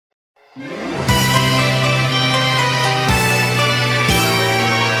Alright,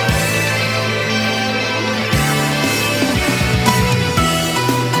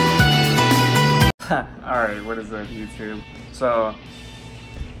 what is up, YouTube? So,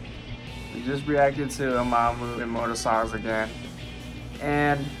 we just reacted to MAMAMOO Immortal songs again.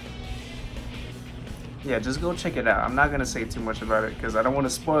 And, yeah, just go check it out. I'm not gonna say too much about it because I don't want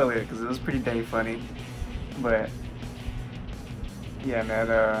to spoil it because it was pretty dang funny. But, yeah,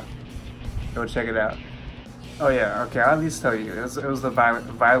 man, go check it out. Oh, yeah, okay, I'll at least tell you. It was the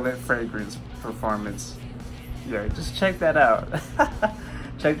Violet Fragrance performance. Yeah, just check that out.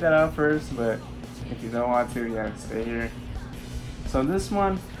 Check that out first, but if you don't want to, yeah, stay here. So this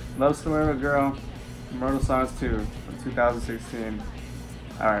one, Love Story of a Girl, Immortal Songs 2 from 2016.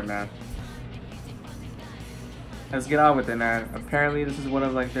 Alright, man. Let's get on with it, man. Apparently this is one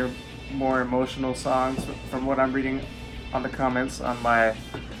of like their more emotional songs from what I'm reading on the comments on my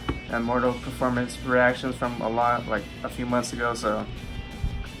Immortal performance reactions from a few months ago, so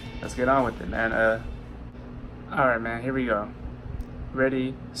let's get on with it, man. Alright, man, here we go.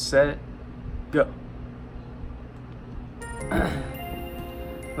 Ready, set, go.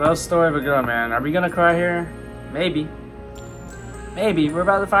 Love Story of a Girl, man. Are we gonna cry here? Maybe. Maybe. We're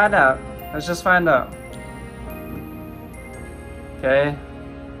about to find out. Let's just find out. Okay.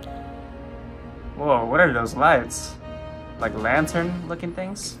 Whoa, what are those lights? Like lantern looking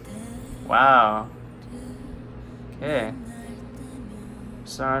things? Wow. Okay.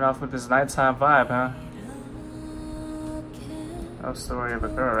 Starting off with this nighttime vibe, huh? Love Story of a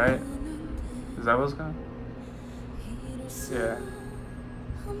Girl, right? Is that what's going? Yeah.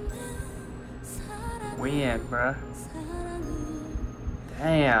 Wheein, bruh.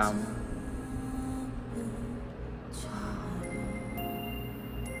 Damn.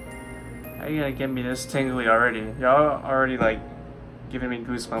 How you gonna get me this tingly already? Y'all already like giving me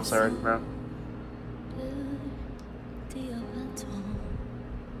goosebumps already, bro.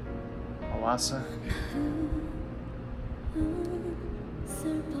 Hwasa.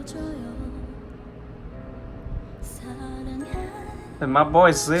 Is my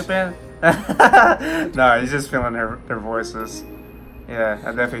boy sleeping? No, he's just feeling their voices. Yeah,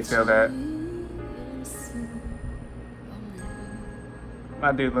 I definitely feel that.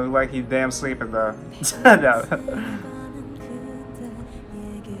 My dude look like he's damn sleeping though. No.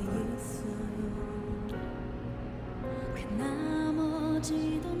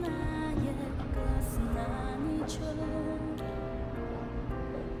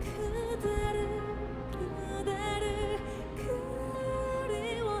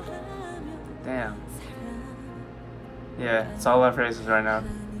 Damn. Yeah, it's all our faces right now.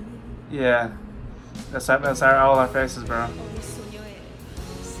 Yeah. That's all our faces, bro.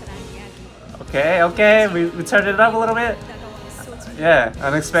 Okay, okay, we turned it up a little bit. Yeah,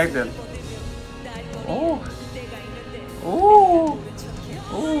 unexpected. Oh. Oh.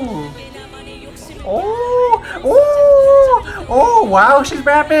 Oh. Oh. Oh. Oh, wow, she's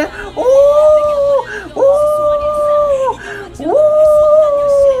rapping. Oh. Oh. Oh.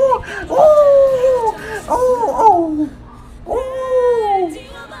 Oh. Oh. Oh.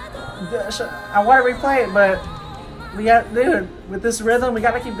 I want to replay it, but we got, dude, with this rhythm, we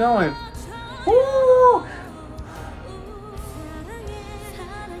gotta keep going. Woo!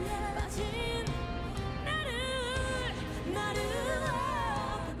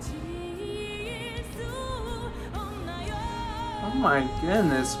 Oh my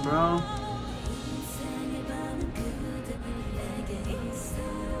goodness, bro.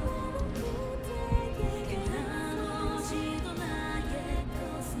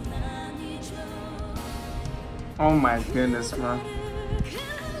 Oh my goodness, bro.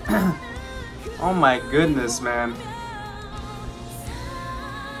 Oh my goodness, man.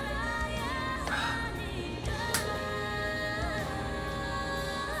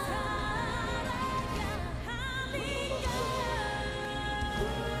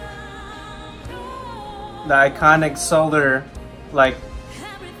 The iconic solar, like,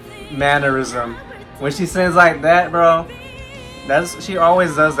 mannerism. When she sings like that, bro, she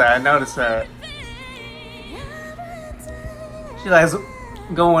always does that. I noticed that. She likes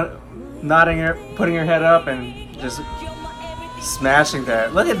going, nodding her, putting her head up and just smashing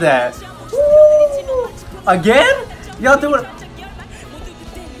that. Look at that. Woo! Again? Y'all doing...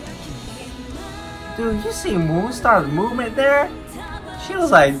 Dude, you see Moonstar's movement there? She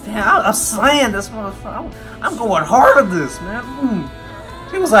was like, damn, I'm slaying this motherfucker. I'm going hard at this, man.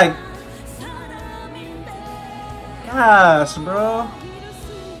 She was like, gosh, bro.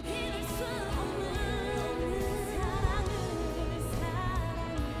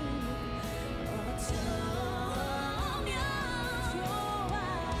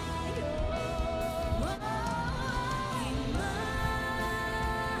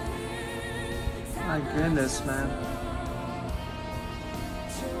 My goodness, man.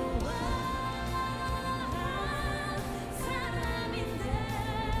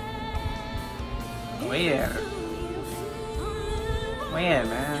 Wheein. Wheein,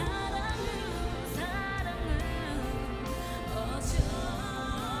 man.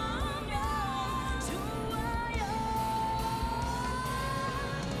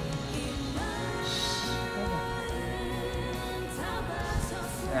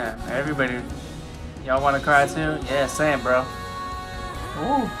 Yeah, everybody. Y'all want to cry too? Yeah, same, bro.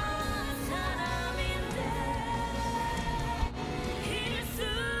 Ooh.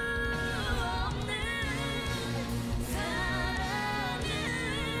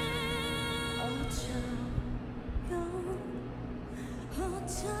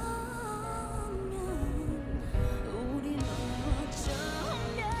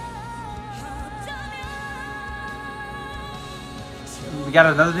 We got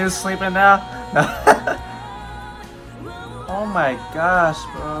another dude sleeping now? Oh my gosh,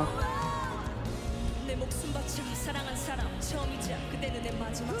 bro.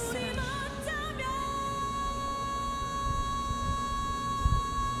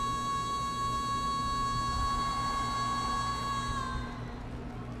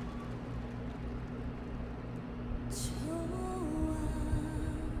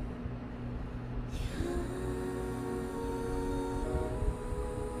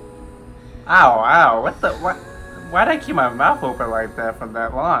 Ow, ow, what the, what? Why'd I keep my mouth open like that for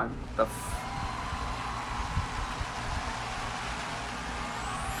that long? The f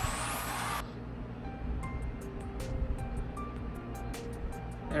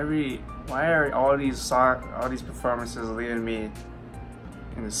why are all these performances leaving me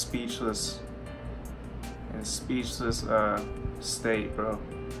in a speechless, state, bro?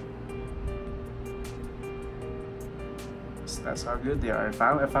 That's how good they are. If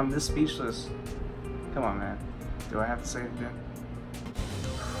I'm this speechless, come on, man. Do I have to say anything?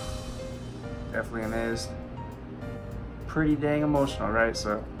 Definitely amazed. Pretty dang emotional, right?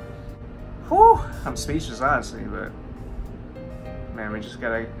 So, whew, I'm speechless, honestly. But man, we just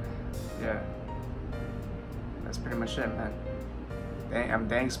gotta, yeah. That's pretty much it, man. Dang, I'm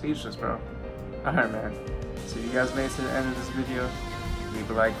dang speechless, bro. All right, man. So if you guys made it to the end of this video, leave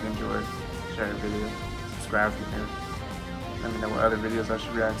a like if you enjoyed, share the video, subscribe if you're new. Let me know what other videos I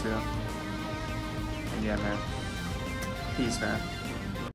should react to. And yeah, man. Peace, man.